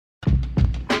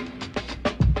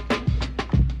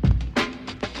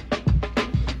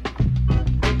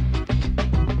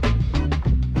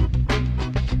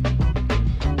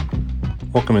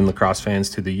Welcome in lacrosse fans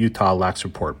to the Utah Lax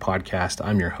Report podcast.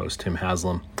 I'm your host, Tim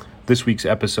Haslam. This week's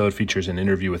episode features an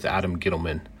interview with Adam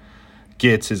Gittleman.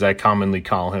 Gitz, as I commonly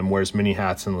call him, wears many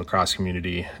hats in the lacrosse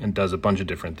community and does a bunch of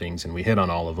different things, and we hit on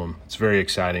all of them. It's very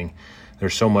exciting.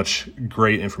 There's so much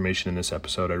great information in this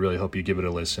episode. I really hope you give it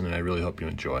a listen, and I really hope you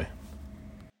enjoy.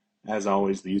 As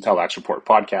always, the Utah Lax Report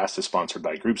podcast is sponsored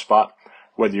by GroupSpot.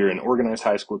 Whether you're an organized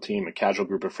high school team, a casual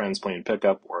group of friends playing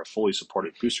pickup, or a fully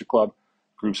supported booster club,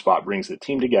 GroupSpot brings the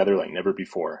team together like never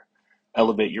before.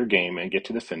 Elevate your game and get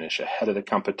to the finish ahead of the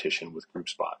competition with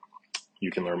GroupSpot. You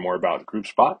can learn more about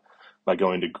GroupSpot by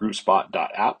going to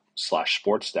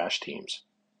groupspot.app/sports-teams.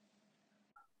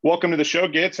 Welcome to the show,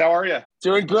 Gitz. How are you?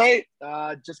 Doing great.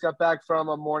 Just got back from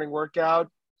a morning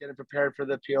workout, getting prepared for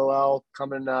the PLL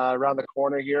coming around the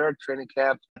corner here, training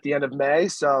camp at the end of May.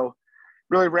 So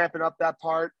really ramping up that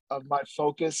part of my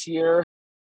focus here,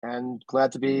 and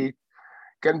glad to be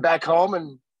getting back home.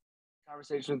 And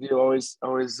conversation with you, always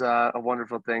a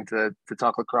wonderful thing to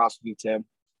talk lacrosse with you, Tim.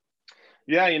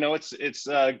 Yeah, it's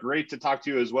great to talk to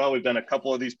you as well. We've done a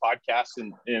couple of these podcasts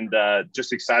and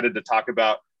just excited to talk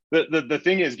about the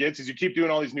thing is, Gitz, is you keep doing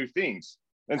all these new things.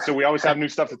 And so we always have new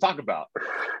stuff to talk about.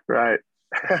 Right.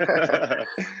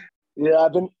 Yeah,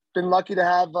 I've been lucky to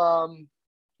have, over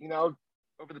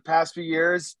the past few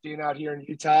years, being out here in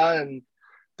Utah and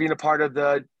being a part of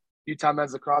the Utah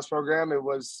men's lacrosse program. It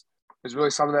was really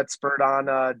something that spurred on,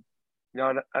 an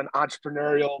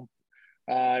entrepreneurial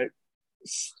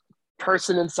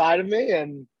person inside of me.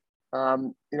 And,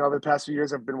 over the past few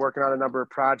years, I've been working on a number of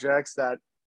projects that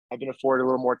I've been afforded a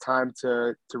little more time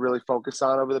to really focus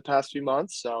on over the past few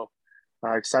months. So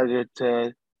excited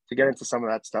to get into some of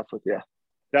that stuff with you.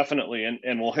 Definitely.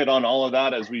 And we'll hit on all of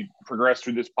that as we progress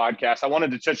through this podcast. I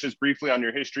wanted to touch just briefly on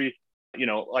your history.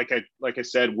 Like I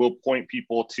said, we'll point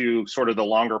people to sort of the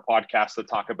longer podcasts that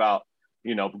talk about,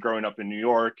 growing up in New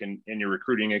York and your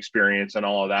recruiting experience and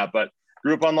all of that. But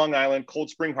grew up on Long Island, Cold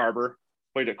Spring Harbor,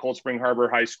 played at Cold Spring Harbor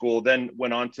High School, then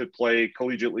went on to play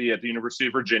collegiately at the University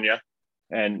of Virginia.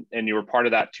 And you were part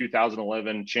of that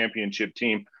 2011 championship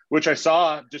team, which I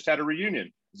saw just had a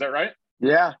reunion. Is that right?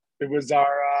 Yeah, it was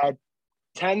our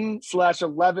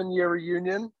 10/11 year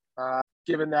reunion,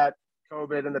 given that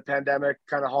COVID and the pandemic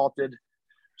kind of halted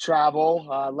travel.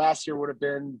 Last year would have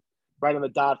been right on the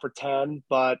dot for 10,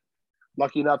 but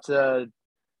lucky enough to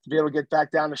be able to get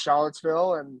back down to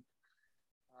Charlottesville. And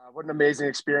what an amazing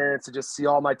experience to just see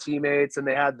all my teammates. And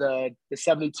they had the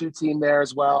 72 team there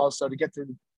as well. So to get to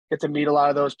meet a lot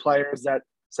of those players that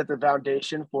set the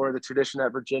foundation for the tradition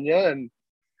at Virginia, and,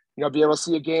 be able to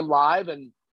see a game live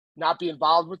and not be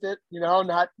involved with it,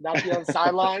 not be on the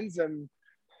sidelines, and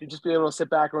you just be able to sit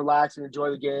back and relax and enjoy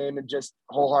the game and just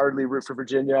wholeheartedly root for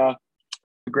Virginia.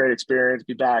 A great experience.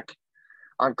 Be back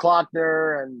on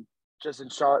Klockner and just in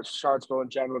Charlottesville in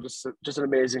general, just an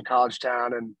amazing college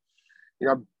town. And,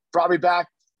 brought me back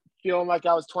feeling like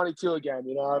I was 22 again.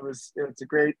 It's a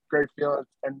great feeling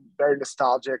and very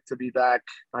nostalgic to be back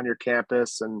on your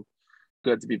campus, and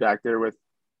good to be back there with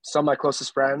some of my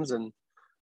closest friends. And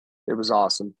it was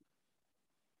awesome.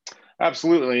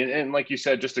 Absolutely. And like you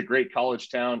said, just a great college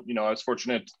town. I was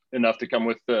fortunate enough to come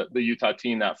with the Utah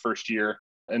team that first year,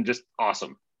 and just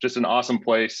awesome, just an awesome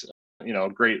place.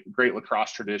 Great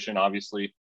lacrosse tradition,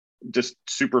 obviously, just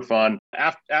super fun.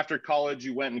 After college,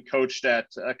 you went and coached at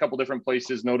a couple different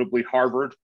places, notably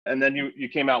Harvard. And then you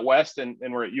came out west and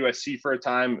were at USC for a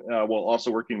time, while also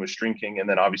working with String King. And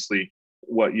then obviously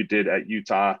what you did at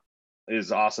Utah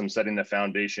is awesome, setting the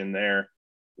foundation there.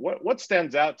 What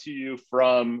stands out to you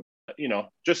from,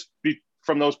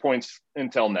 from those points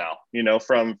until now,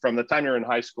 from the time you're in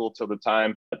high school till the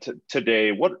time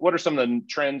today? What are some of the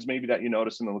trends maybe that you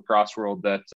notice in the lacrosse world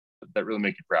that really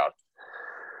make you proud?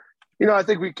 I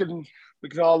think we can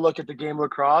all look at the game of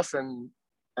lacrosse and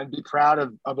be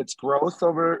proud of its growth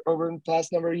over the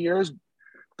past number of years,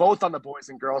 both on the boys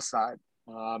and girls side.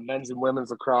 Men's and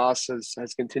women's lacrosse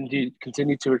has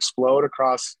continued to explode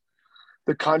across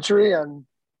the country. And,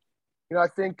 I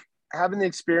think having the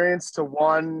experience to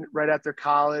right after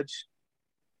college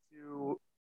to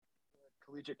the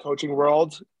collegiate coaching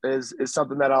world is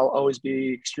something that I'll always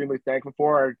be extremely thankful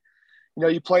for.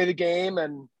 You play the game,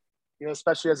 and,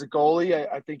 especially as a goalie,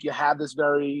 I think you have this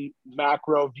very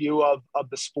macro view of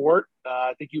the sport.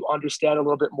 I think you understand a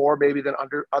little bit more maybe than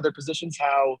under other positions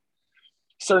how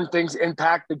certain things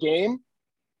impact the game,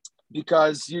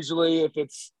 because usually if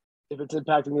it's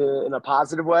impacting you in a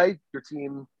positive way, your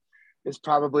team is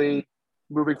probably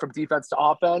moving from defense to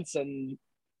offense and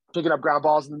picking up ground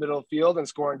balls in the middle of the field and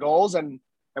scoring goals. And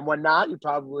when not, you're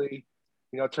probably,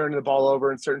 turning the ball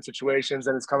over in certain situations,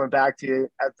 and it's coming back to you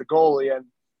at the goalie. And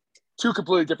two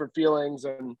completely different feelings.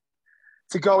 And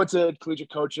to go into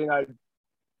collegiate coaching, I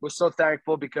was so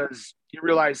thankful because you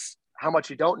realize how much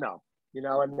you don't know,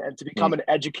 and to become an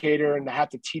educator and to have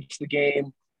to teach the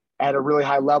game at a really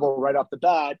high level right off the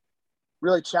bat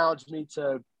really challenged me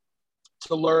to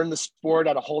learn the sport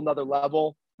at a whole nother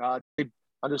level, to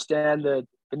understand the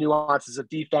nuances of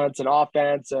defense and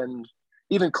offense and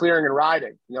even clearing and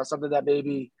riding, something that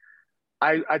maybe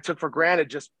I took for granted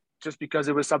just because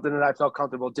it was something that I felt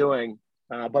comfortable doing.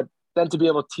 But then to be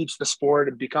able to teach the sport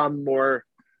and become more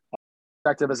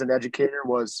effective as an educator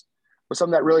was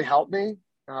something that really helped me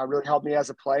as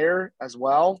a player as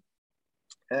well.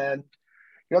 And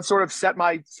sort of set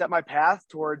my path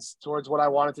towards what I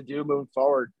wanted to do moving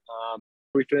forward.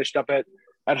 We finished up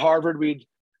at Harvard. We've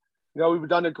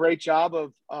done a great job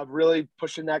of really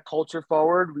pushing that culture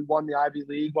forward. We won the Ivy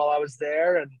League while I was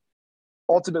there, and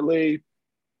ultimately,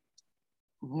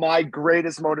 my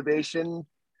greatest motivation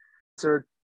to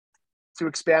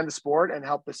expand the sport and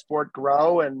help the sport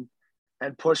grow and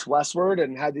push westward,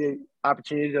 and had the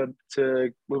opportunity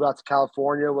to move out to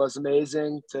California was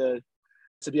amazing. To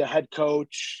be a head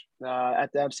coach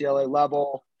at the MCLA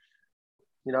level,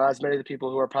 as many of the people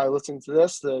who are probably listening to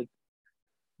this, the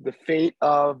fate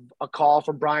of a call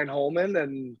from Brian Holman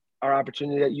and our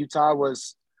opportunity at Utah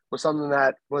was something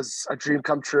that was a dream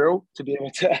come true. To be able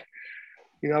to,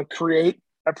 create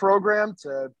a program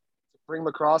to bring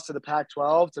lacrosse to the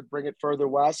Pac-12, to bring it further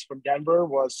west from Denver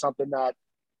was something that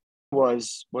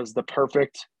was the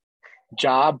perfect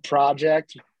job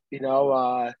project.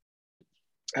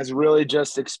 Has really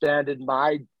just expanded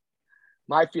my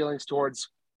feelings towards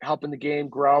helping the game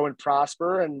grow and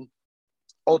prosper, and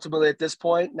ultimately at this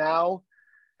point now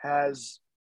has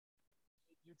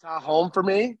Utah home for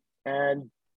me,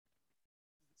 and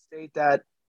state that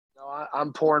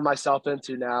I'm pouring myself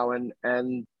into now. And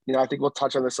I think we'll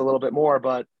touch on this a little bit more,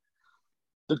 but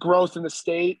the growth in the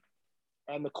state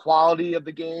and the quality of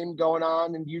the game going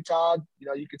on in Utah,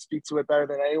 you could speak to it better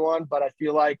than anyone, but I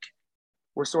feel like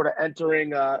we're sort of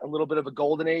entering a little bit of a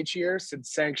golden age here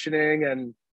since sanctioning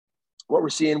and what we're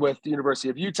seeing with the University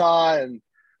of Utah and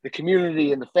the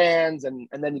community and the fans. And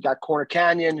then you got Corner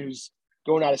Canyon, who's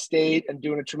going out of state and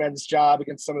doing a tremendous job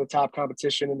against some of the top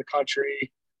competition in the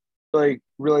country. Really,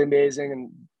 really amazing, and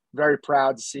very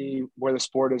proud to see where the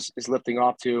sport is lifting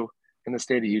off to in the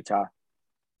state of Utah.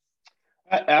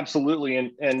 Absolutely.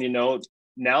 And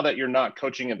now that you're not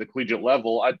coaching at the collegiate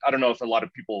level, I don't know if a lot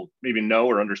of people maybe know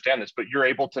or understand this, but you're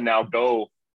able to now go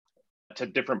to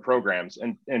different programs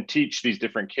and teach these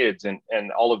different kids and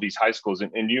all of these high schools.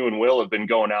 And you and Will have been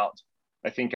going out. I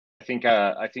think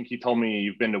he told me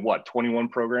you've been to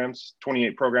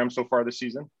 28 programs so far this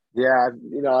season. Yeah.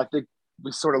 I think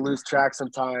we sort of lose track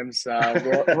sometimes.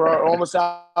 We're almost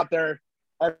out there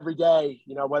every day,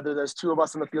 whether there's two of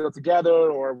us in the field together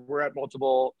or we're at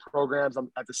multiple programs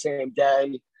at the same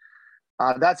day.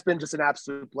 That's been just an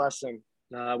absolute blessing.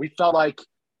 We felt like,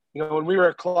 when we were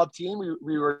a club team,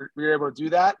 we were able to do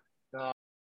that.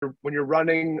 When you're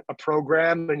running a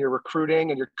program and you're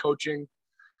recruiting and you're coaching,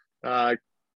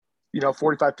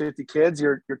 45, 50 kids,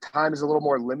 your time is a little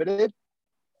more limited.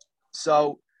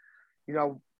 So,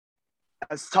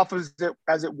 as tough as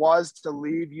it was to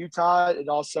leave Utah, it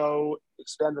also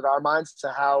expanded our minds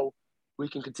to how we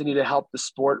can continue to help the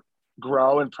sport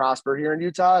grow and prosper here in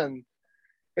Utah. And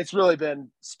it's really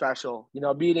been special,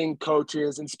 meeting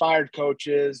coaches, inspired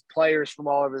coaches, players from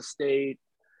all over the state,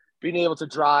 being able to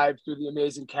drive through the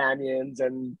amazing canyons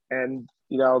and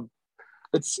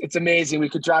it's amazing. We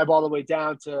could drive all the way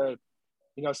down to,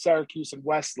 Syracuse and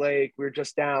Westlake. We were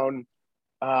just down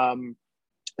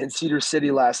in Cedar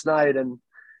City last night, and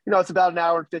it's about an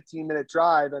hour and 15-minute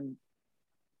drive, and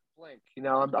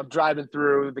I'm driving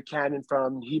through the canyon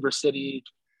from Heber City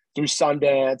through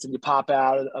Sundance, and you pop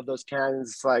out of those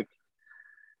canyons. It's like,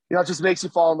 it just makes you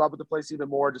fall in love with the place even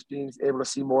more, just being able to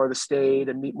see more of the state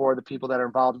and meet more of the people that are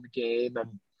involved in the game.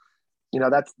 And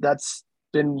that's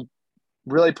been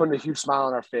really putting a huge smile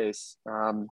on our face,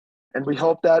 and we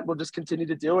hope that we'll just continue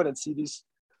to do it and see these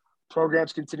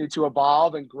programs continue to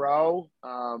evolve and grow.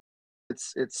 It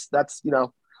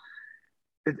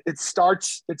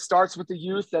starts with the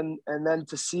youth, and then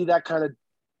to see that kind of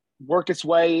work its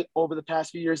way over the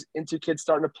past few years into kids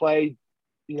starting to play,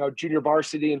 junior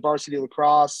varsity and varsity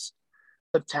lacrosse.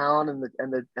 The talent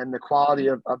and the quality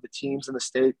of the teams in the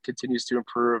state continues to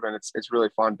improve, and it's really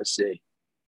fun to see.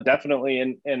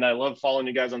 Definitely, and I love following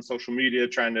you guys on social media,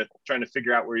 trying to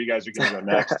figure out where you guys are going to go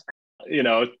next.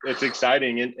 It's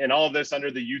exciting, and all of this under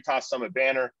the Utah Summit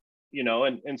banner.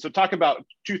 And so talk about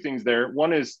two things there.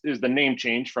 One is the name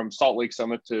change from Salt Lake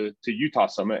Summit to Utah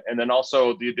Summit, and then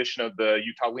also the addition of the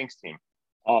Utah Lynx team.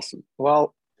 Awesome.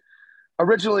 Well,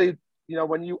 originally,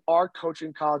 when you are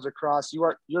coaching college lacrosse,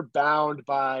 you're bound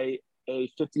by a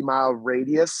 50-mile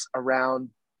radius around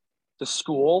the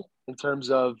school in terms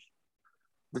of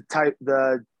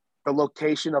the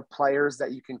location of players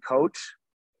that you can coach.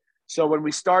 So when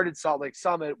we started Salt Lake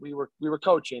Summit, we were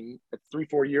coaching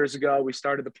 3-4 years ago. We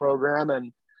started the program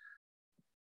and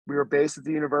we were based at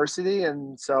the university,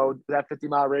 and so that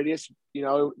 50-mile radius,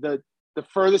 the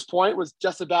furthest point was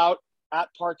just about at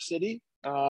Park City.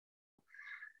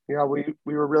 We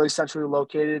were really centrally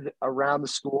located around the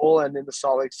school and in the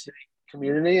Salt Lake City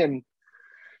community. And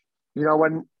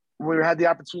when we had the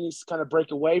opportunity to kind of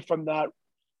break away from that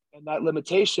and that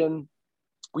limitation,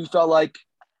 we felt like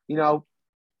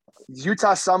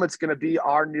Utah Summit's going to be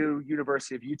our new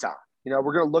University of Utah.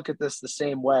 We're going to look at this the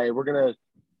same way. We're going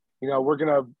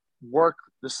to work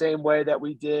the same way that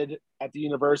we did at the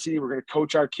university. We're going to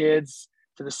coach our kids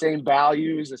to the same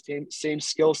values, the same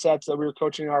skill sets that we were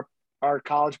coaching our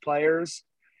college players.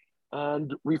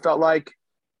 And we felt like,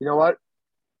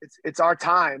 it's our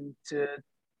time to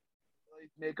really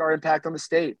make our impact on the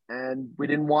state. And we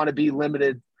didn't want to be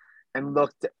limited and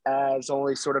looked as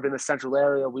only sort of in the central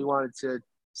area. We wanted to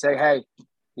say, hey,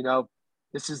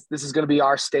 this is going to be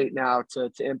our state now to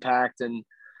impact and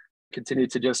continue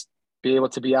to just be able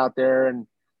to be out there and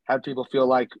have people feel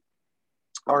like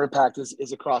our impact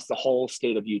is across the whole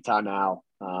state of Utah now.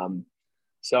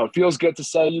 So it feels good to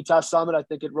say Utah Summit. I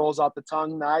think it rolls off the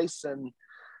tongue nice. And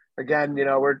again,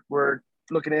 we're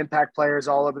looking to impact players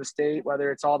all over the state,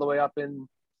 whether it's all the way up in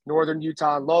northern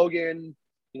Utah and Logan,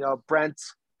 Brent,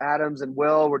 Adams, and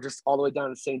Will. We're just all the way down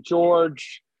to St.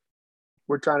 George.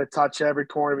 We're trying to touch every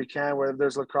corner we can where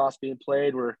there's lacrosse being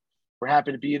played. We're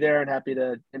happy to be there and happy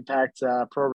to impact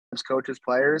programs, coaches,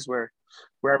 players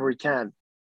wherever we can.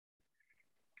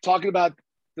 Talking about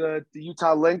the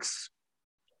Utah Lynx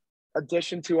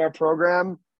addition to our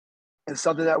program is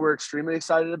something that we're extremely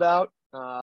excited about.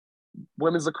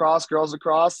 Women's lacrosse, girls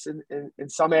lacrosse in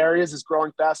some areas is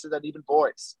growing faster than even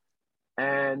boys.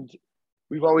 And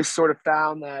we've always sort of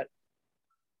found that,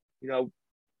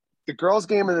 the girls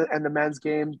game and the men's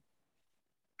game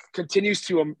continues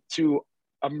to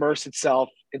immerse itself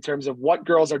in terms of what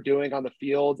girls are doing on the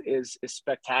field is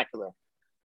spectacular.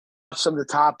 Some of the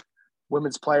top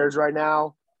women's players right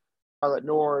now, Charlotte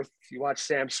North, you watch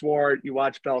Sam Swart, you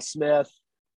watch Belle Smith,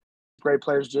 great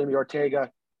players, Jamie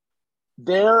Ortega.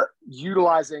 They're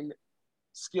utilizing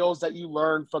skills that you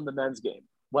learn from the men's game,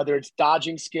 whether it's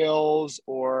dodging skills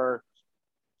or,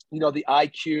 the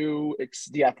IQ,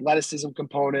 the athleticism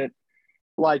component.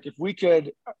 Like if we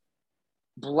could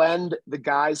blend the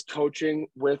guys coaching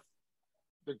with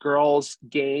the girls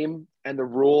game and the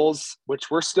rules,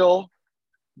 which we're still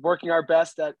working our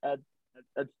best at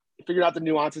figuring out the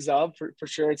nuances of, for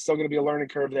sure. It's still going to be a learning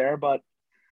curve there, but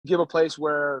give a place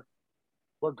where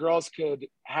girls could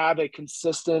have a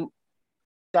consistent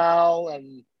style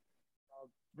and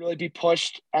really be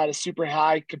pushed at a super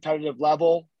high competitive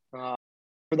level,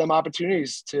 for them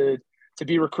opportunities to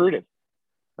be recruited.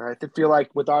 I feel like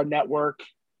with our network,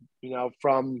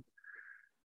 from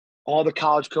all the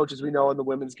college coaches we know in the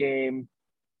women's game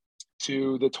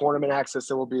to the tournament access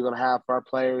that we'll be able to have for our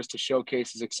players to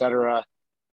showcases, et cetera,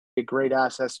 a great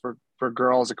access for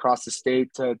girls across the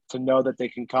state to know that they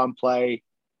can come play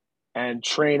and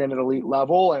train at an elite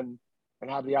level and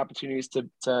have the opportunities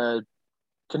to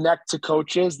connect to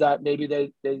coaches that maybe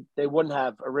they wouldn't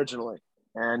have originally.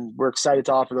 And we're excited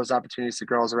to offer those opportunities to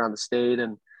girls around the state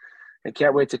and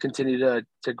can't wait to continue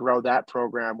to grow that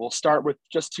program. We'll start with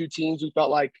just 2 teams. We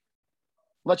felt like,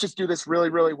 let's just do this really,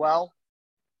 really well.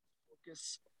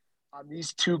 Focus on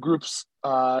these 2 groups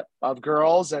of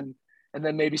girls and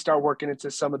then maybe start working into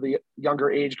some of the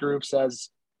younger age groups as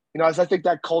I think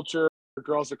that culture for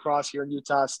girls lacrosse here in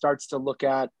Utah starts to look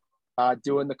at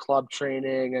doing the club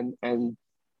training and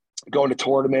going to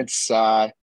tournaments,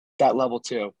 that level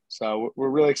too. So we're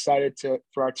really excited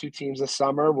for our 2 teams this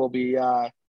summer. We'll be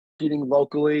competing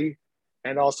locally,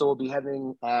 and also we'll be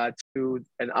heading to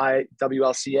an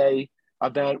IWLCA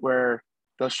event where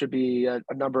there should be a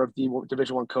number of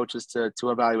Division I coaches to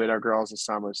evaluate our girls this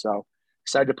summer. So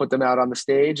excited to put them out on the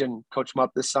stage and coach them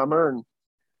up this summer and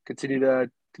continue to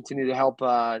help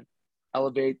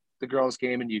elevate the girls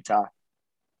game in Utah.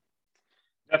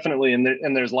 Definitely.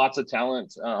 And there's lots of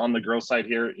talent on the girls side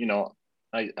here.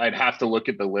 I'd have to look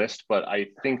at the list, but I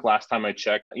think last time I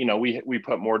checked, we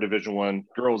put more Division I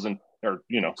girls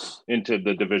into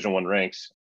the Division I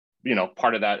ranks.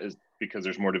 Part of that is because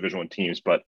there's more Division I teams,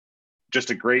 but just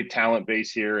a great talent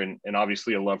base here and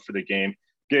obviously a love for the game.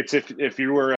 Gitz, if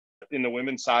you were in the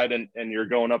women's side and you're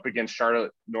going up against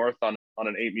Charlotte North on on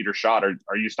an 8-meter shot.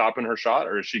 Are you stopping her shot,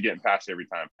 or is she getting past every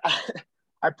time?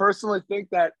 I personally think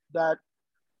that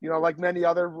like many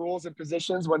other rules and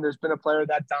positions, when there's been a player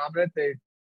that dominant,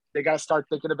 they got to start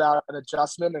thinking about an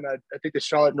adjustment. And I think the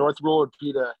Charlotte North rule would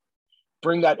be to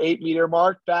bring that 8-meter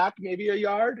mark back maybe a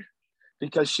yard,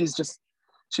 because she's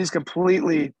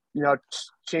completely,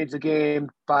 changed the game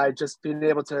by just being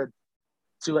able to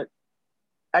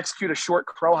execute a short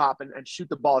crow hop and shoot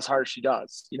the ball as hard as she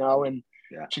does, and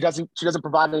Yeah. she doesn't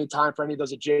provide any time for any of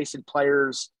those adjacent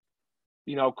players,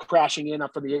 crashing in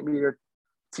up for the 8-meter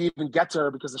to even get to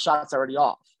her, because the shot's already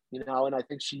off, and I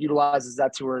think she utilizes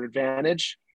that to her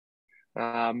advantage.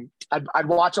 I'd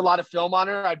watch a lot of film on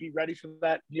her. I'd be ready for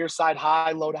that near side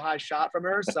high, low to high shot from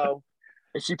her. So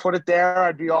if she put it there,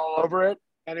 I'd be all over it.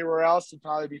 Anywhere else, it'd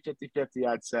probably be 50-50,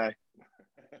 I'd say.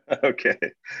 Okay.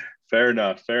 Fair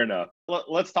enough.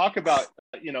 Let's talk about,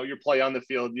 your play on the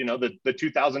field. The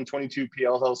 2022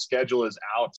 PLL schedule is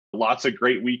out. Lots of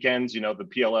great weekends. The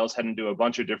PLL's heading to a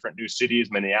bunch of different new cities.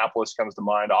 Minneapolis comes to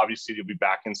mind. Obviously, you'll be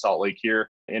back in Salt Lake here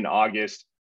in August.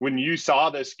 When you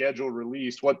saw the schedule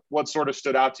released, what sort of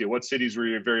stood out to you? What cities were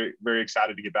you very, very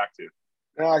excited to get back to?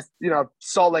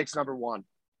 Salt Lake's number one.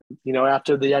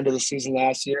 After the end of the season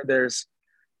last year, there's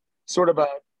sort of a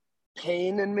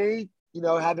pain in me,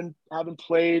 having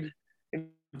played in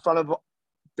front of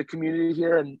the community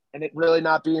here and it really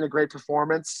not being a great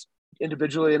performance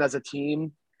individually and as a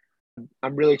team.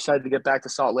 I'm really excited to get back to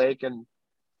Salt Lake and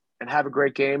have a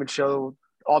great game and show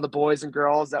all the boys and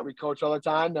girls that we coach all the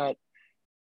time that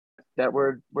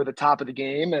we're the top of the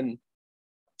game. And,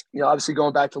 obviously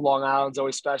going back to Long Island is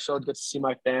always special. Get to see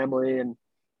my family and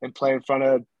play in front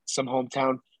of some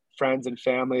hometown friends and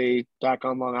family back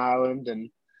on Long Island. And,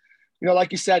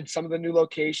 like you said, some of the new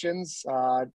locations,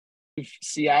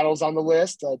 Seattle's on the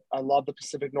list. I love the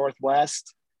Pacific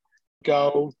Northwest.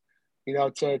 Go,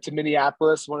 to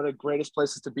Minneapolis, one of the greatest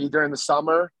places to be during the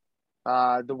summer.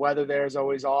 The weather there is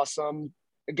always awesome.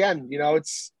 Again,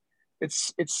 it's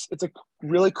a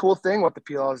really cool thing what the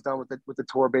PLL has done with the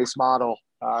tour-based model.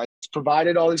 It's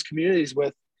provided all these communities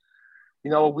with,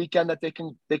 a weekend that they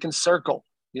can circle.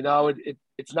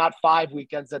 It's not 5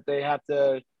 weekends that they have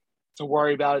to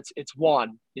worry about. It's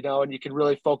one, and you can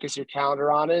really focus your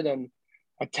calendar on it. And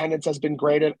attendance has been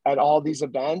great at all these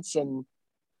events. And,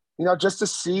 just to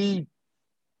see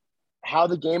how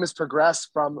the game has progressed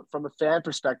from a fan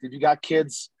perspective. You got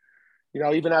kids,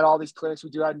 even at all these clinics we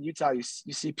do out in Utah, you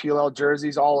see PLL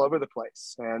jerseys all over the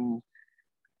place. And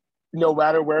no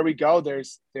matter where we go,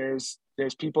 there's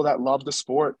people that love the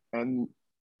sport. And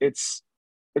it's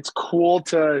cool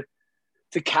to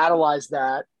catalyze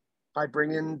that by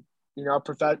bringing,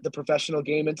 the professional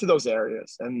game into those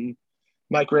areas. And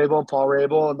Mike Rabel and Paul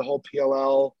Rabel and the whole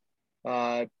PLL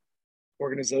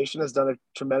organization has done a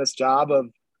tremendous job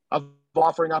of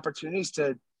offering opportunities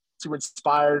to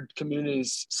inspire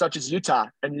communities such as Utah.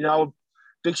 And,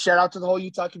 big shout out to the whole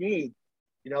Utah community.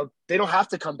 They don't have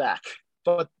to come back,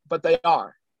 but they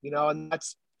are, and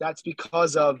that's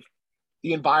because of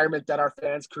the environment that our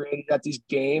fans created at these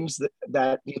games,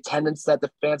 that the attendance that the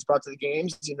fans brought to the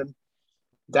games.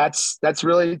 That's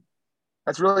really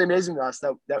amazing to us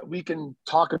that we can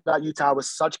talk about Utah with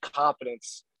such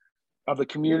confidence of the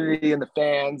community and the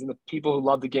fans and the people who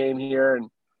love the game here. And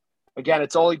again,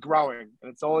 it's only growing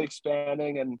and it's only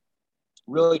expanding, and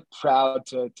really proud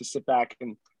to sit back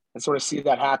and sort of see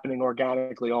that happening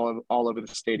organically all over the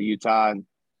state of Utah. And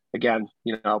again,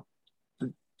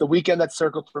 the weekend that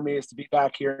circled for me is to be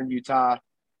back here in Utah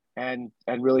and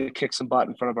really kick some butt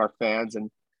in front of our fans and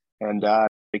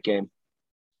big game.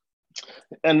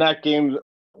 And that game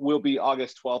will be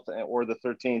August 12th or the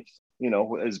 13th,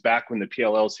 is back when the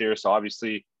PLL's here. So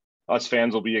obviously us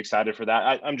fans will be excited for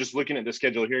that. I'm just looking at the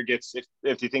schedule here.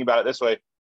 If you think about it this way,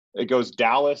 it goes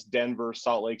Dallas, Denver,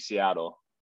 Salt Lake, Seattle.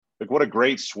 Like, what a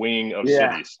great swing of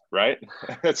cities, right?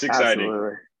 That's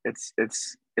exciting.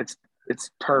 Absolutely. It's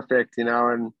perfect,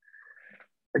 and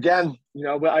again,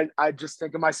 I just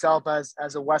think of myself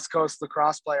as a West Coast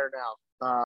lacrosse player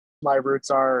now. My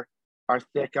roots are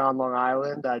thick on Long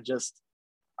Island.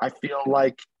 I feel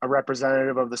like a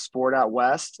representative of the sport out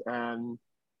West, and,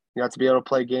 to be able to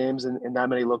play games in that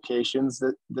many locations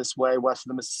this way, west of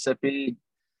the Mississippi,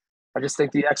 I just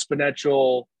think the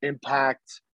exponential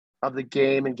impact of the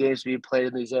game and games being played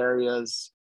in these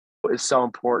areas is so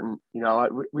important.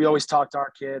 We always talk to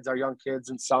our kids, our young kids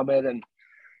in Summit, and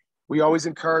we always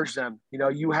encourage them.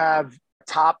 You have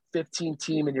top 15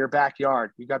 team in your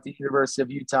backyard. You got the University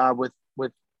of Utah with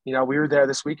we were there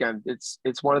this weekend.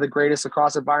 It's one of the greatest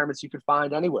lacrosse environments you could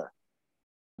find anywhere.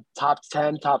 Top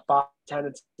 10, top 5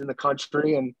 tenants in the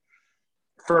country. And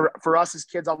for us as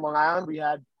kids on Long Island, we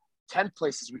had 10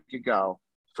 places we could go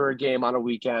for a game on a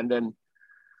weekend. And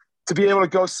to be able to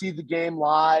go see the game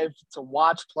live, to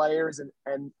watch players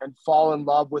and fall in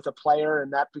love with a player,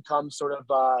 and that becomes sort of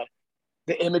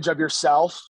the image of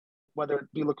yourself, whether it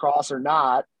be lacrosse or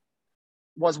not,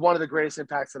 was one of the greatest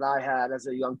impacts that I had as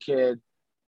a young kid,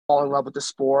 falling in love with the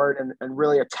sport and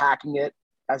really attacking it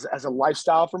as a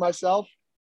lifestyle for myself.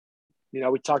 You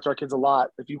know, we talk to our kids a lot.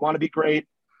 If you want to be great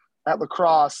at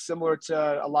lacrosse, similar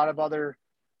to a lot of other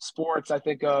sports, I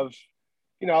think of,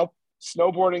 you know,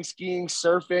 snowboarding, skiing,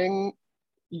 surfing.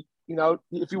 You know,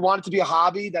 if you want it to be a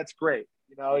hobby, that's great,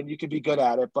 you know, and you can be good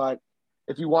at it. But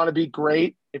if you want to be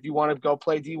great, if you want to go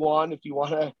play D1, if you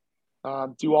want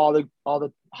to do all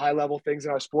the high level things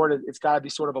in our sport, it's got to be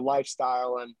sort of a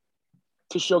lifestyle. And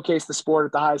to showcase the sport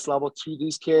at the highest level to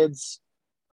these kids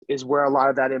is where a lot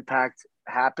of that impact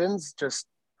happens, just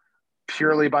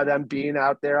purely by them being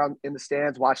out there in the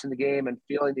stands, watching the game and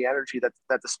feeling the energy that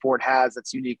the sport has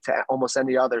that's unique to almost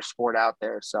any other sport out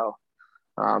there. So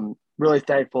really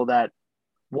thankful that,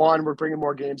 one, we're bringing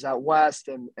more games out west,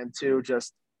 and two,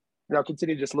 just, you know,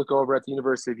 continue to just look over at the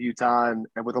University of Utah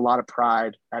and with a lot of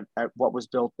pride at what was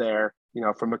built there, you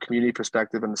know, from a community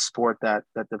perspective, and the sport that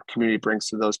the community brings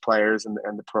to those players and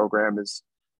the program is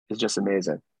just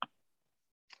amazing.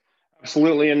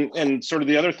 Absolutely. And sort of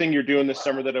the other thing you're doing this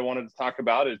summer that I wanted to talk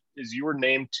about is you were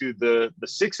named to the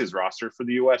Sixes roster for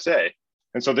the USA.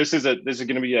 And so this is going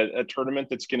to be a tournament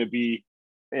that's going to be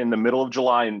in the middle of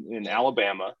July in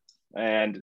Alabama.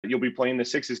 And you'll be playing the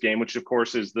Sixes game, which of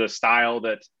course is the style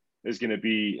that is going to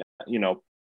be, you know,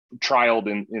 trialed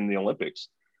in the Olympics.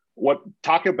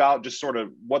 Talk about just sort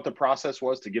of what the process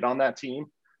was to get on that team,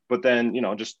 but then, you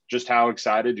know, just how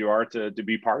excited you are to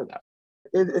be part of that.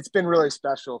 It's been really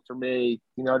special for me,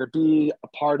 you know, to be a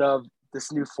part of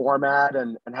this new format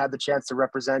and have the chance to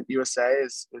represent USA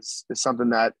is something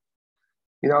that,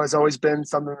 you know, has always been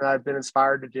something that I've been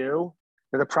inspired to do.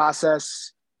 In the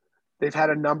process, they've had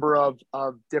a number of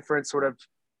different sort of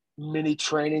mini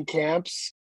training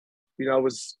camps. You know, I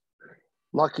was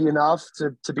lucky enough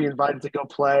to be invited to go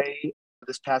play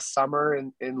this past summer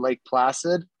in Lake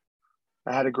Placid.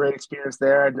 I had a great experience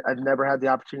there. I'd never had the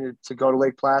opportunity to go to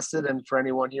Lake Placid. And for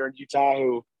anyone here in Utah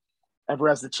who ever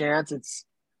has the chance, it's,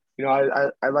 you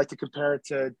know, I like to compare it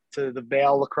to the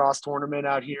Vail lacrosse tournament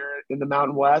out here in the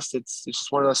Mountain West. It's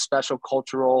just one of those special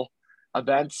cultural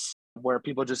events where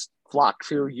people just flock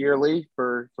to yearly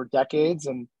for decades.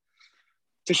 And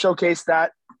to showcase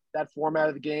that format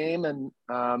of the game and,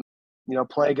 you know,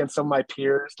 play against some of my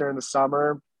peers during the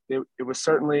summer, it was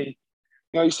certainly,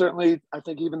 you know, I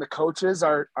think even the coaches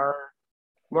are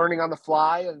learning on the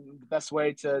fly and the best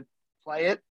way to play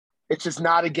it. It's just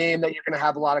not a game that you're going to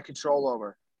have a lot of control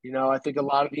over. You know, I think a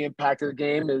lot of the impact of the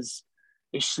game is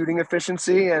shooting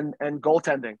efficiency and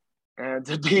goaltending. And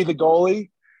to be the goalie,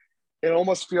 it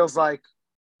almost feels like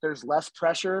there's less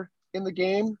pressure in the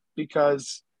game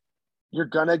because you're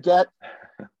going to get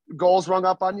goals rung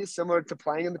up on you, similar to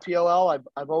playing in the PLL.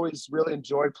 I've always really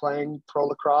enjoyed playing pro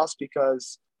lacrosse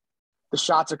because the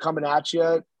shots are coming at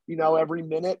you, you know, every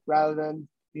minute rather than,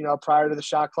 you know, prior to the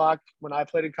shot clock. When I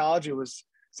played in college, it was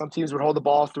some teams would hold the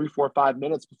ball 3, 4, 5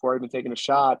 minutes before even taking a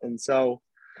shot. And so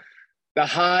the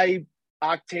high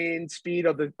octane speed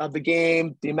of the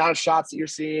game, the amount of shots that you're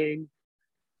seeing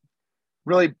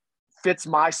really fits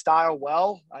my style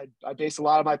well. I base a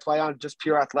lot of my play on just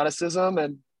pure athleticism.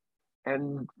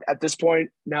 And at this point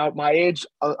now at my age,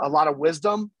 a lot of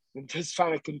wisdom and just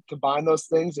trying to combine those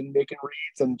things and making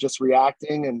reads and just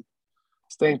reacting and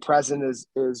staying present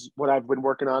is what I've been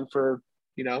working on for,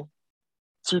 you know,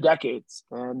 2 decades.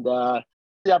 And the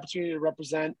opportunity to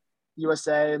represent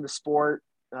USA in the sport,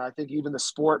 I think even the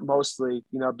sport mostly,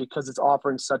 you know, because it's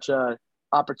offering such a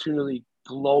opportunity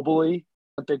globally,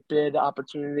 a big bid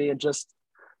opportunity, and just,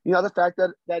 you know, the fact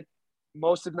that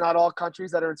most, if not all,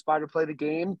 countries that are inspired to play the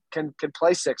game can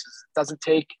play sixes. It doesn't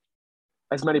take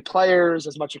as many players,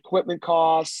 as much equipment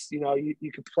costs. You know, you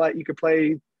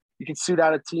can suit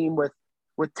out a team with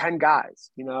 10 guys,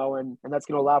 you know, and that's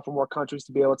going to allow for more countries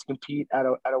to be able to compete at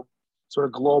a sort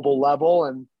of global level.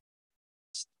 And,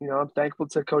 you know, I'm thankful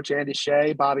to Coach Andy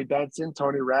Shea, Bobby Benson,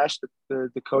 Tony Resch,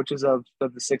 the coaches of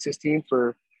the Sixes team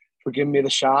for giving me the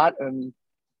shot. And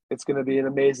it's going to be an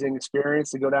amazing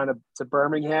experience to go down to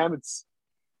Birmingham. It's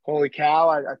holy cow.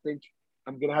 I think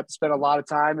I'm going to have to spend a lot of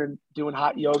time in doing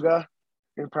hot yoga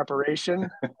in preparation.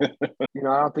 You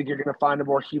know, I don't think you're going to find a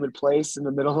more humid place in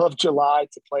the middle of July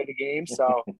to play the game.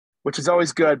 So, which is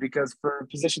always good because for a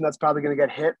position that's probably going to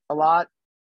get hit a lot,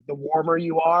 the warmer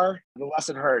you are, the less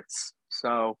it hurts.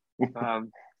 So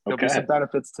there'll be some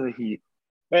benefits to the heat.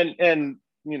 And,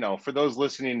 you know, for those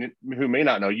listening who may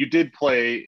not know, you did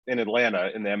play in Atlanta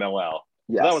in the MLL.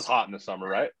 Yes. So that was hot in the summer,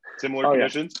 right? Similar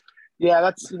conditions. Yeah,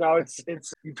 that's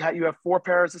it's you have 4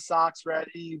 pairs of socks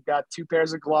ready. You've got 2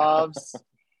 pairs of gloves.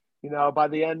 By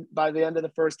the end of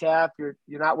the first half, you're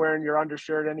not wearing your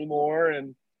undershirt anymore,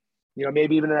 and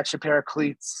maybe even an extra pair of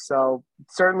cleats. So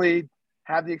certainly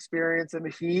have the experience in the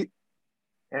heat,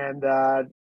 and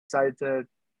excited to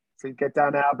get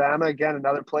down to Alabama again.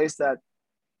 Another place that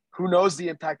who knows the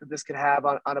impact that this could have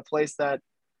on a place that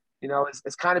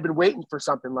has kind of been waiting for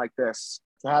something like this,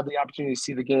 to have the opportunity to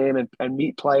see the game and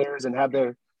meet players and have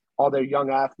all their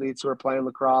young athletes who are playing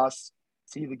lacrosse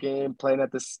see the game playing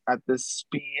at this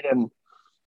speed. And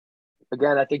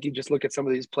again, I think you just look at some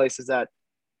of these places that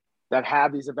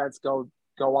have these events go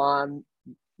on.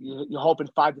 You hope in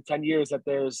 5 to 10 years that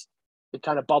it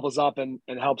kind of bubbles up and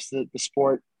helps the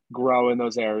sport grow in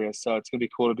those areas. So it's going to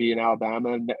be cool to be in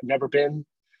Alabama. Never been.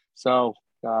 So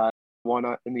one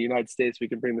in the United States, we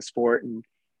can bring the sport and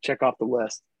check off the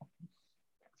list.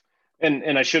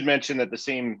 And I should mention that the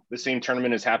same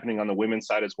tournament is happening on the women's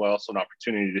side as well. So an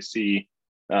opportunity to see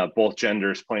both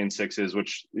genders playing sixes,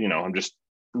 which, I'm just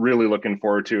really looking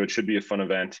forward to. It should be a fun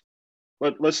event.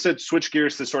 But let's switch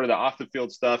gears to sort of the off the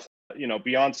field stuff.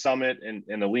 Beyond Summit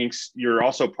and the Lynx, you're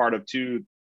also part of 2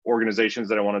 organizations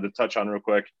that I wanted to touch on real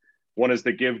quick. One is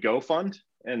the Give Go Fund,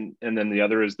 and then the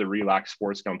other is the Relax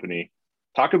Sports Company.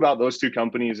 Talk about those 2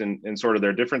 companies and sort of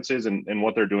their differences and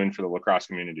what they're doing for the lacrosse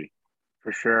community.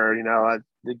 For sure.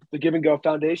 The Give and Go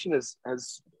Foundation has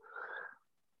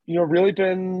really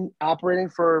been operating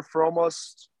for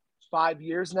almost 5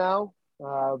 years now.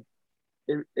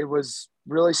 It was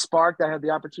really sparked. I had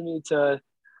the opportunity to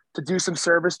do some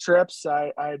service trips.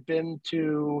 I had been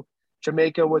to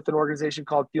Jamaica with an organization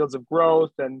called Fields of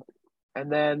Growth, and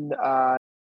then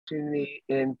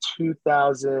in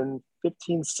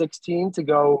 2015-16 to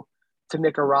go to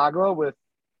Nicaragua with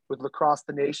Lacrosse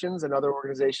the Nations, another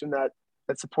organization that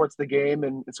supports the game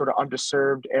in sort of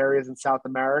underserved areas in South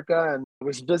America. And I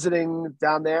was visiting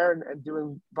down there and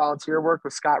doing volunteer work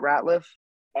with Scott Ratliff,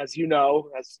 as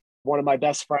as one of my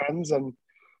best friends and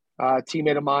a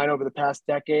teammate of mine over the past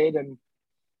decade. And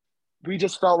we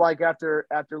just felt like after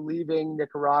leaving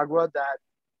Nicaragua that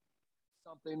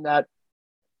something that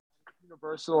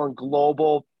universal and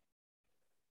global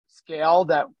scale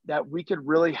that we could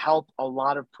really help a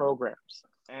lot of programs,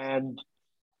 and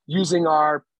using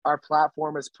our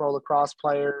platform as pro lacrosse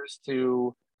players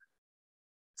to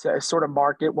sort of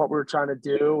market what we're trying to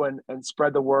do and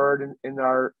spread the word in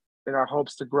our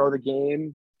hopes to grow the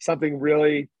game. Something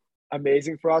really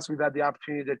amazing for us. We've had the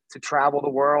opportunity to travel the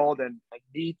world and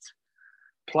meet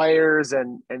players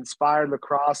and inspired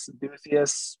lacrosse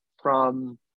enthusiasts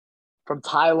from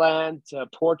Thailand to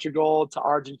Portugal to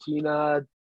Argentina.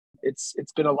 It's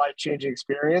been a life-changing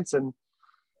experience. And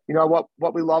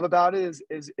what we love about it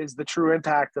is the true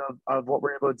impact of what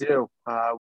we're able to do.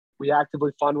 We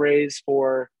actively fundraise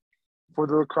for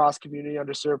the lacrosse community,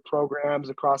 underserved programs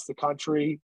across the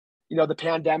country. The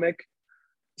pandemic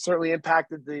certainly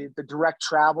impacted the direct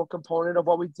travel component of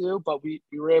what we do, but we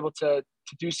were able to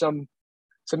do some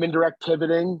indirect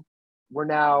pivoting. We're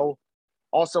now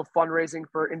also fundraising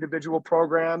for individual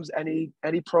programs, any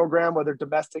program, whether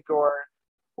domestic or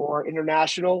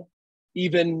international.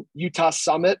 Even Utah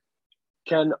Summit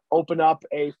can open up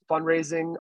a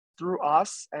fundraising through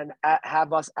us and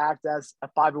have us act as a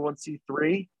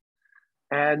 501c3,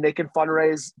 and they can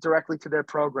fundraise directly to their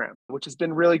program, which has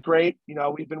been really great.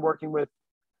 We've been working with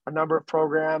a number of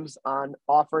programs on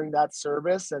offering that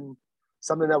service, and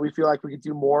something that we feel like we could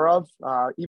do more of,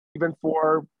 even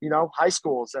for high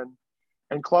schools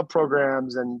and club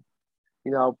programs, and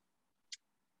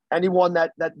anyone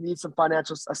that needs some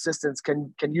financial assistance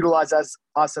can utilize us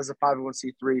as a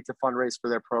 501c3 to fundraise for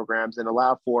their programs and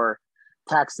allow for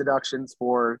tax deductions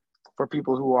for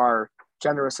people who are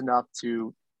generous enough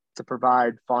to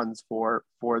provide funds for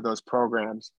those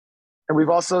programs. And we've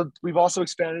also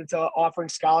expanded to offering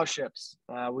scholarships.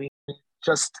 We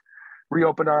just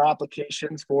reopened our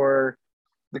applications for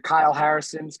the Kyle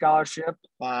Harrison Scholarship,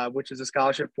 which is a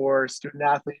scholarship for student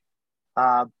athlete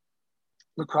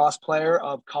lacrosse player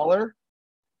of color.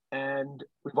 And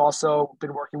we've also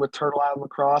been working with Turtle Island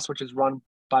Lacrosse, which is run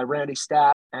by Randy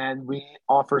Stapp, and we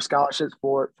offer scholarships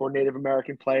for Native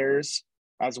American players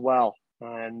as well.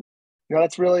 And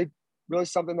that's really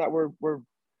something that we're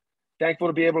thankful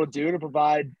to be able to do, to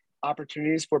provide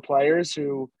opportunities for players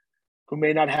who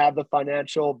may not have the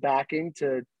financial backing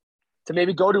to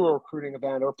maybe go to a recruiting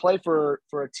event or play for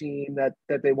a team that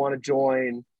they want to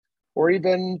join, or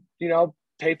even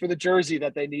pay for the jersey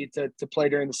that they need to play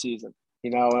during the season.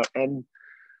 And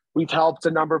we've helped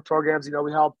a number of programs.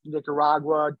 We helped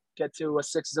Nicaragua get to a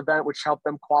sixes event, which helped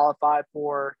them qualify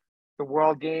for the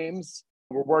World Games.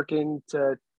 We're working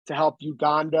to help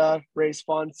Uganda raise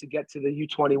funds to get to the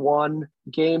U21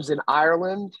 games in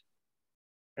Ireland.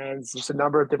 And it's just a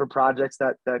number of different projects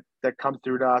that come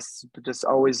through to us. Just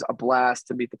always a blast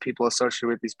to meet the people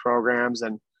associated with these programs,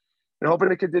 and hoping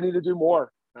to continue to do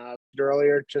more.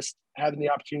 Earlier, just having the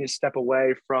opportunity to step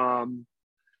away from,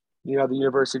 the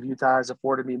University of Utah has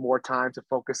afforded me more time to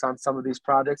focus on some of these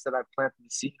projects that I've planted the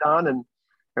seed on, and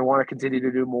want to continue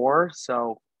to do more.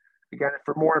 So again,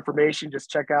 for more information, just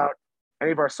check out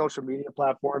any of our social media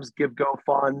platforms,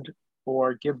 GiveGoFund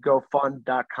or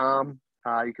givegofund.com.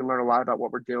 You can learn a lot about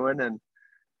what we're doing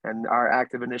and our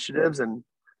active initiatives and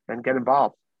get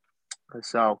involved.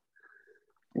 So,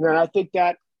 I think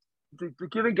that the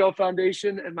Give and Go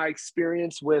Foundation and my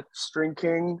experience with String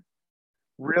King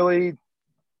really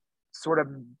sort of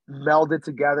melded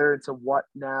together into what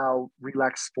now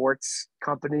Relax Sports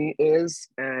Company is.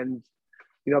 And,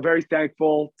 very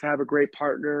thankful to have a great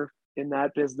partner in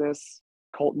that business.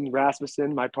 Colton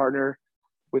Rasmussen, my partner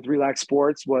with Relax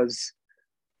Sports,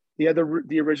 he had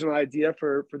the original idea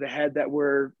for the head that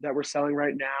we're selling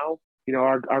right now.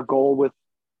 Our goal with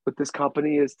this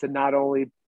company is to not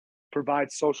only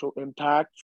provide social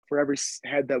impact for every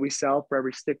head that we sell, for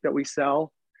every stick that we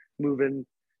sell,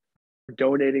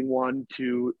 donating one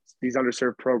to these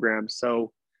underserved programs.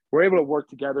 So we're able to work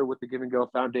together with the Give and Go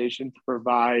Foundation to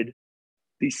provide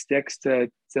these sticks to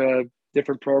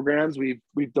different programs.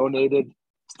 We've donated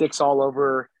sticks all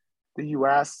over the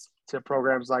U.S. to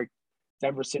programs like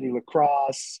Denver City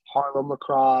Lacrosse, Harlem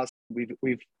Lacrosse.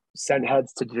 We've sent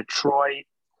heads to Detroit,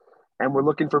 and we're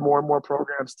looking for more and more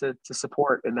programs to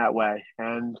support in that way.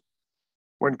 And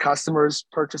when customers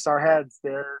purchase our heads,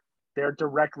 they're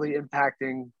directly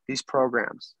impacting these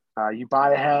programs. You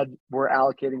buy a head, we're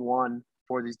allocating one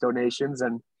for these donations,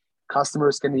 and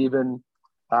customers can even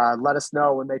let us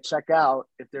know when they check out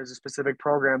if there's a specific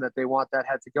program that they want that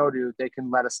head to go to. They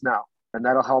can let us know, and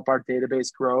that'll help our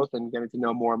database growth and getting to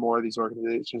know more and more of these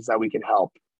organizations that we can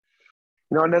help.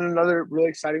 And then another really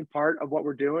exciting part of what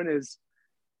we're doing is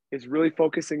really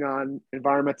focusing on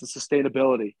environmental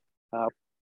sustainability.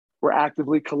 We're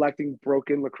actively collecting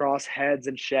broken lacrosse heads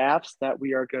and shafts that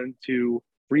we are going to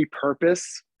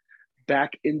repurpose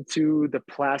back into the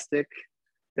plastic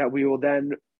that we will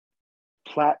then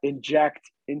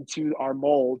inject into our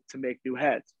mold to make new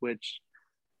heads, which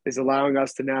is allowing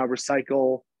us to now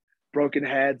recycle broken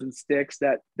heads and sticks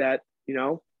that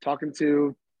talking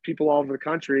to people all over the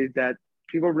country, that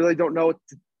people really don't know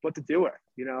what to do with.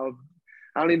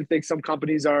 I don't even think some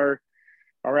companies are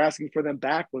asking for them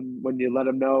back when you let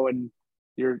them know and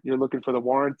you're looking for the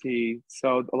warranty.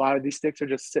 So a lot of these sticks are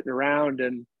just sitting around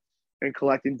and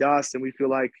collecting dust, and we feel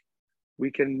like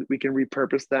we can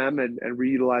repurpose them and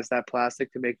reutilize that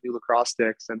plastic to make new lacrosse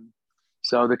sticks. And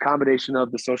so the combination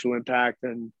of the social impact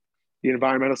and the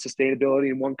environmental sustainability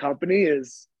in one company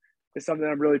is something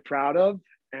I'm really proud of,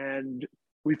 and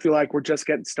we feel like we're just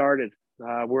getting started.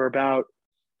 We're about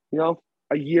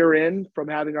a year in from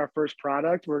having our first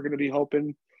product. We're going to be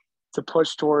hoping to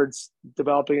push towards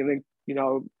developing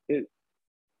an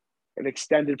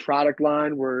extended product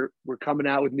line. We're coming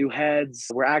out with new heads.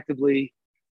 We're actively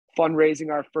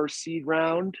fundraising our first seed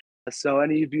round. So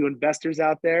any of you investors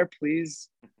out there, please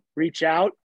reach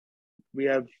out. We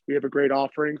have a great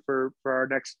offering for our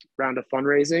next round of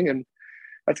fundraising, and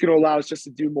that's going to allow us just to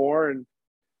do more and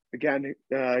again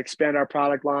expand our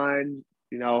product line,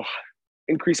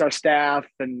 increase our staff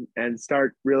and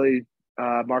start really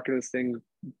marketing this thing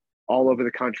all over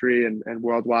the country and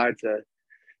worldwide to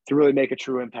really make a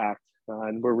true impact.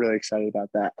 And we're really excited about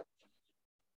that.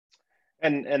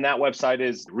 And that website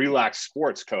is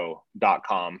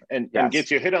relaxsportsco.com and gets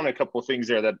you hit on a couple of things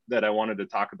there that I wanted to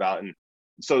talk about. And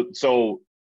so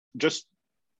just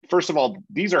first of all,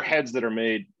 these are heads that are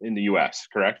made in the US,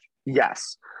 correct?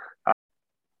 Yes.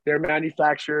 They're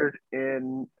manufactured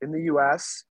in the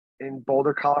US, in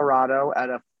Boulder, Colorado, at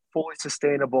a fully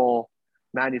sustainable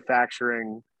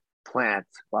manufacturing plant.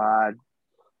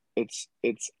 It's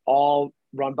all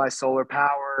run by solar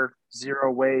power,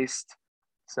 zero waste.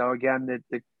 So again,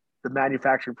 the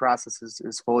manufacturing process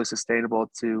is fully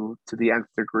sustainable to the nth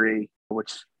degree,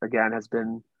 which again has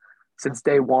been since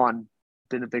day one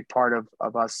been a big part of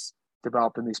us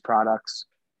developing these products.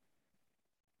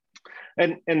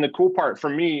 And the cool part for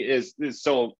me is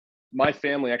so my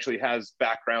family actually has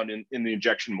background in the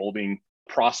injection molding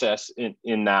process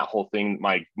in that whole thing.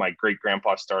 My great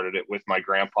grandpa started it with my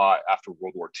grandpa after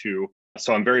World War II.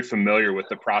 So I'm very familiar with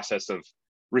the process of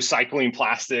recycling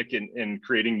plastic and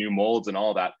creating new molds and all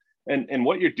of that. And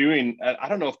what you're doing, I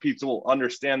don't know if people will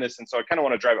understand this, and so I kind of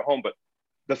want to drive it home, but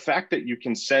the fact that you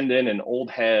can send in an old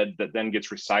head that then gets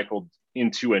recycled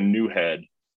into a new head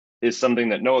is something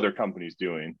that no other company is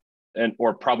doing, and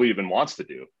or probably even wants to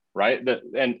do, right?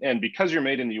 And because you're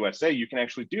made in the USA, you can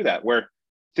actually do that. Where,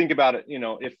 think about it,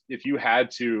 if you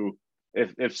had to,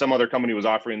 if some other company was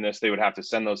offering this, they would have to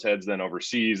send those heads then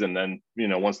overseas, and then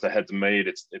once the head's made,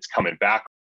 it's coming back,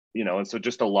 and so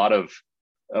just a lot of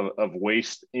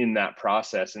waste in that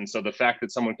process. And so the fact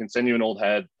that someone can send you an old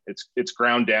head, it's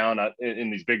ground down in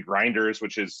these big grinders,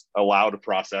 which is allowed to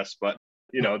process, but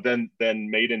then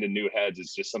made into new heads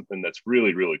is just something that's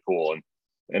really, really cool.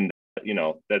 And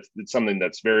that's something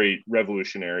that's very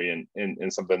revolutionary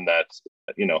and something that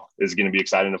is going to be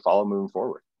exciting to follow moving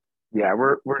forward. Yeah,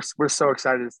 we're so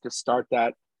excited to start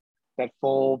that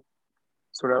full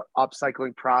sort of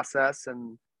upcycling process,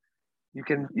 and you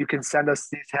can send us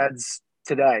these heads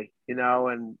today,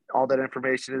 and all that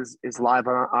information is live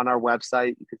on our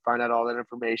website. You can find out all that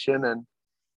information, and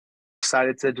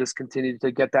excited to just continue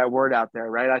to get that word out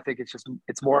there, right? I think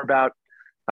it's more about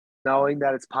knowing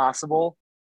that it's possible.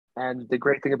 And the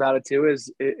great thing about it too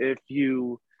is if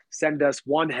you send us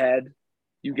one head,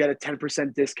 you get a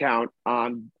 10% discount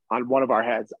on one of our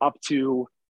heads, up to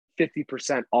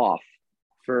 50% off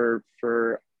for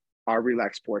our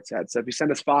Relax Sports head. So if you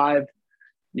send us 5,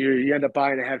 you end up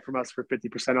buying a head from us for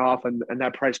 50% off, and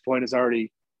that price point is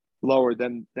already lower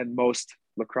than most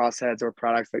lacrosse heads or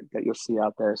products that you'll see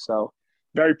out there. So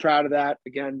very proud of that.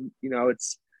 Again,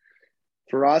 it's,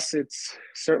 for us, it's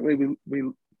certainly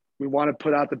we want to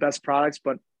put out the best products,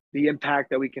 but the impact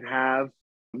that we can have,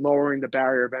 lowering the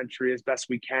barrier of entry as best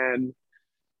we can,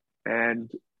 and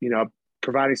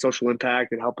providing social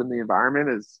impact and helping the environment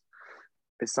is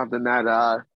something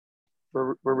that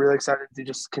we're really excited to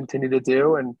just continue to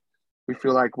do. And we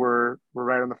feel like we're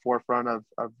right on the forefront of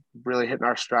really hitting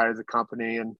our stride as a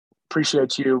company, and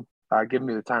appreciate you giving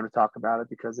me the time to talk about it,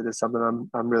 because it is something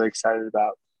I'm really excited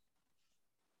about.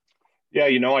 Yeah,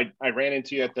 I ran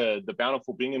into you at the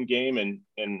Bountiful Bingham game, and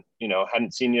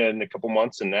hadn't seen you in a couple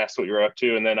months and asked what you're up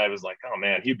to. And then I was like, oh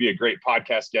man, he'd be a great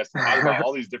podcast guest to talk about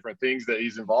all these different things that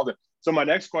he's involved in. So my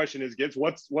next question is, Gibbs,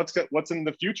 what's in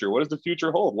the future? What does the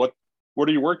future hold? What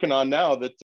are you working on now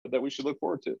that we should look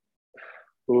forward to?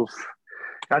 Oof.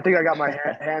 I think I got my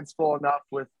hands full enough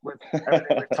with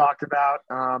everything we've talked about.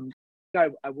 I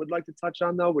would like to touch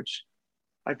on, though, which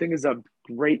I think is of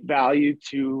great value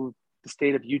to the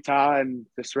state of Utah and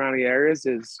the surrounding areas,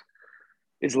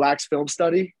 is Lax Film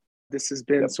Study. This has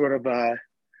been sort of a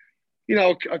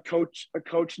coach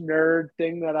nerd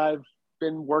thing that I've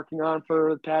been working on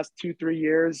for the past 2-3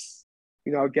 years.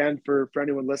 Again, for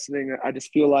anyone listening, I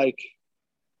just feel like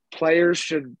players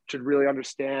should really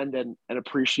understand and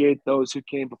appreciate those who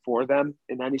came before them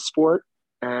in any sport.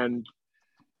 And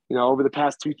over the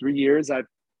past 2-3 years, I've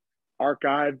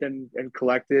archived and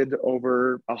collected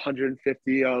over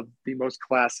 150 of the most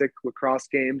classic lacrosse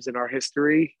games in our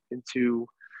history into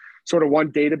sort of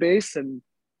one database. And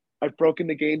I've broken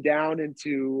the game down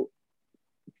into,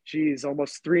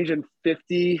 almost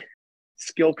 350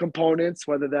 skill components,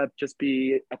 whether that just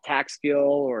be attack skill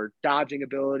or dodging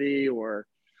ability, or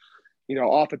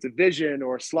offensive vision,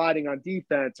 or sliding on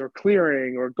defense, or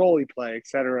clearing, or goalie play,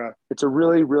 etc. It's a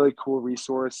really, really cool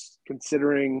resource,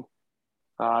 considering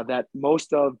that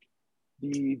most of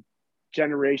the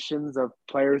generations of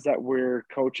players that we're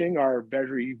coaching are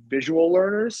very visual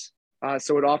learners.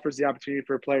 So it offers the opportunity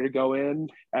for a player to go in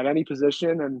at any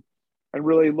position and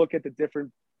really look at the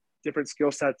different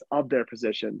skill sets of their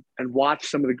position, and watch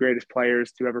some of the greatest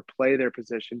players to ever play their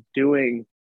position doing,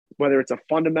 whether it's a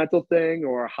fundamental thing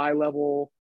or a high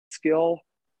level skill.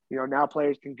 Now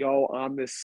players can go on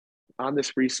this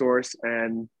resource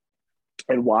and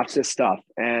watch this stuff,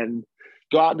 and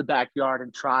go out in the backyard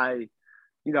and try,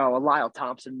 a Lyle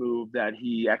Thompson move that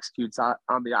he executes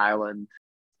on the island,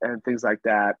 and things like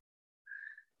that.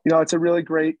 It's a really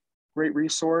great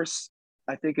resource.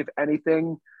 I think, if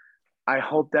anything, I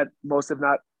hope that most, if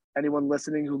not anyone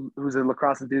listening who's a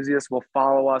lacrosse enthusiast, will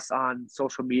follow us on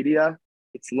social media.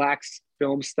 It's Lax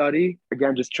Film Study.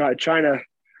 Again, just trying to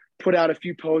put out a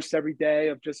few posts every day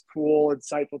of just cool,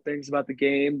 insightful things about the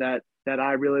game that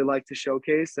I really like to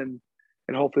showcase, and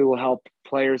hopefully will help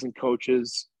players and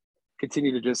coaches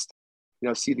continue to just,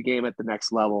 see the game at the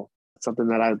next level. It's something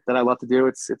that I love to do.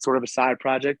 It's sort of a side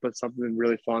project, but something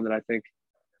really fun that I think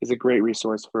is a great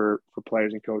resource for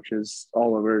players and coaches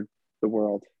all over the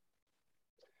world.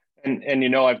 And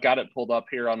I've got it pulled up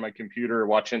here on my computer,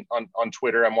 watching on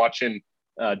Twitter. I'm watching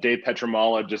Dave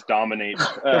Petramala just dominate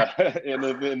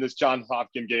in this Johns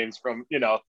Hopkins games from,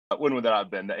 when would that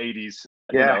have been? The 80s.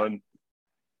 Yeah. And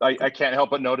I can't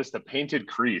help but notice the painted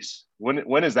crease.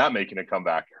 When is that making a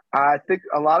comeback? I think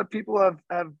a lot of people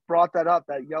have brought that up,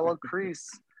 that yellow crease,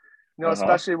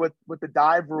 especially with the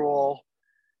dive rule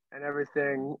and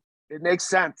everything. It makes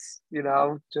sense,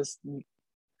 just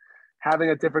having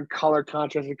a different color,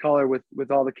 contrasting color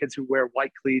with all the kids who wear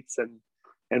white cleats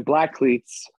and black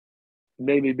cleats,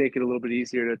 maybe make it a little bit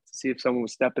easier to see if someone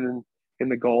was stepping in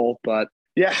the goal. But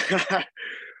yeah,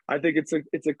 I think it's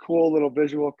a cool little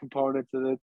visual component to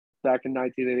the back in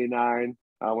 1989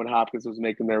 when Hopkins was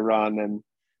making their run. And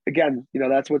again,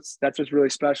 that's what's really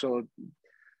special.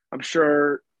 I'm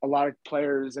sure a lot of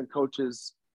players and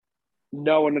coaches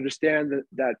know and understand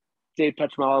that Dave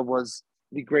Petromala was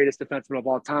the greatest defenseman of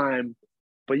all time,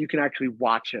 but you can actually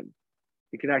watch him.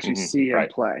 You can actually see him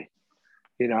play,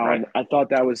 and I thought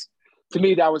that was, to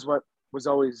me, that was what was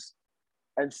always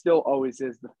and still always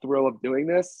is the thrill of doing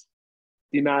this.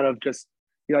 The amount of just,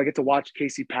 I get to watch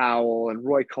Casey Powell and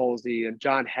Roy Colsey and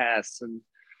John Hess and,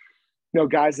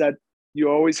 guys that you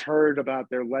always heard about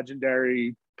their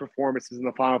legendary performances in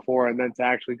the Final Four, and then to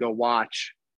actually go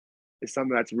watch is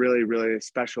something that's really, really a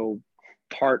special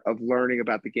part of learning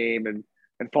about the game and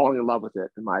falling in love with it,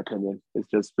 in my opinion, is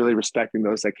just really respecting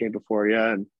those that came before you.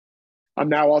 And I'm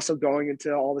now also going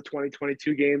into all the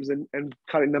 2022 games and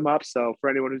cutting them up. So for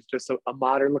anyone who's just a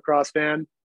modern lacrosse fan,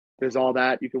 there's all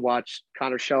that. You can watch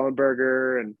Connor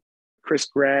Schellenberger and Chris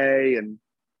Gray and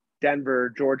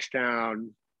Denver,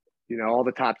 Georgetown, all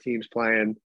the top teams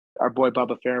playing. Our boy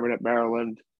Bubba Fairman at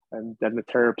Maryland and then the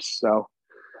Terps. So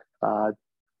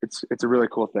it's a really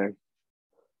cool thing.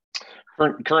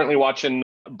 Currently watching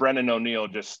Brennan O'Neill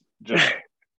just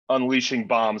unleashing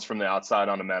bombs from the outside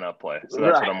on a man-up play. So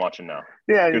that's what I'm watching now.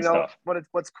 Yeah, good stuff.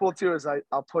 What's cool too is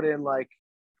I'll put in like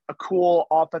a cool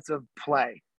offensive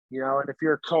play, and if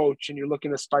you're a coach and you're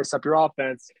looking to spice up your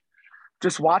offense,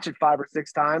 just watch it 5 or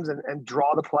 6 times and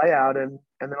draw the play out, and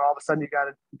then all of a sudden you got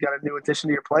a new addition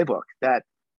to your playbook that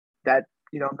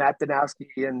Matt Danowski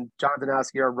and John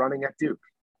Danowski are running at Duke.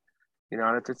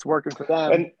 And if it's working for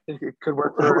them, and it could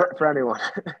work for anyone.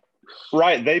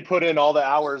 Right. They put in all the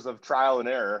hours of trial and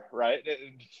error, right,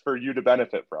 for you to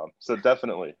benefit from. So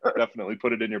definitely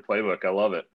put it in your playbook. I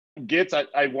love it. Gitz,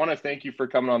 I want to thank you for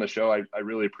coming on the show. I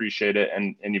really appreciate it.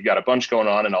 And you've got a bunch going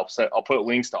on, and I'll put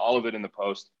links to all of it in the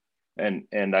post. And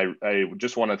I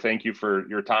just want to thank you for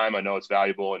your time. I know it's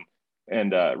valuable,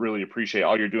 and really appreciate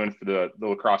all you're doing for the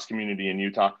lacrosse community in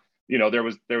Utah. There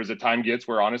was a time, Gitz,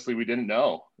 where honestly we didn't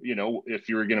know, if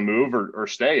you were going to move or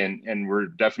stay, and we're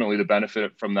definitely the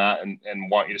benefit from that, and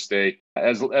want you to stay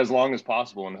as long as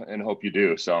possible, and hope you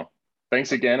do. So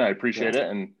thanks again. I appreciate it,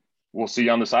 and we'll see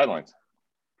you on the sidelines.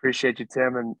 Appreciate you,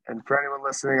 Tim. And for anyone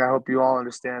listening, I hope you all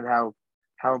understand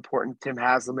how important Tim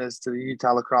Haslam is to the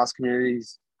Utah lacrosse community.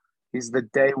 He's the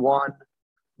day one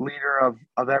leader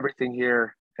of everything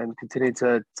here, and continue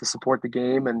to support the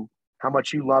game, and how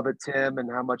much you love it, Tim, and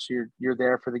how much you're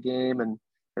there for the game, and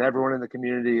everyone in the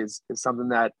community is something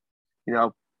that,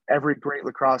 every great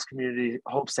lacrosse community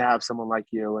hopes to have someone like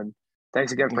you. And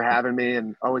thanks again for having me,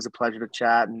 and always a pleasure to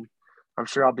chat. And I'm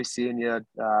sure I'll be seeing you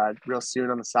real soon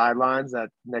on the sidelines at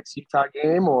next Utah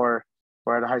game or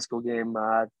at a high school game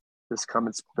this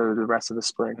coming for the rest of the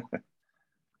spring.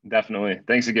 Definitely.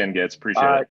 Thanks again, Gitz.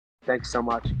 Appreciate it. Thanks so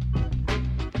much.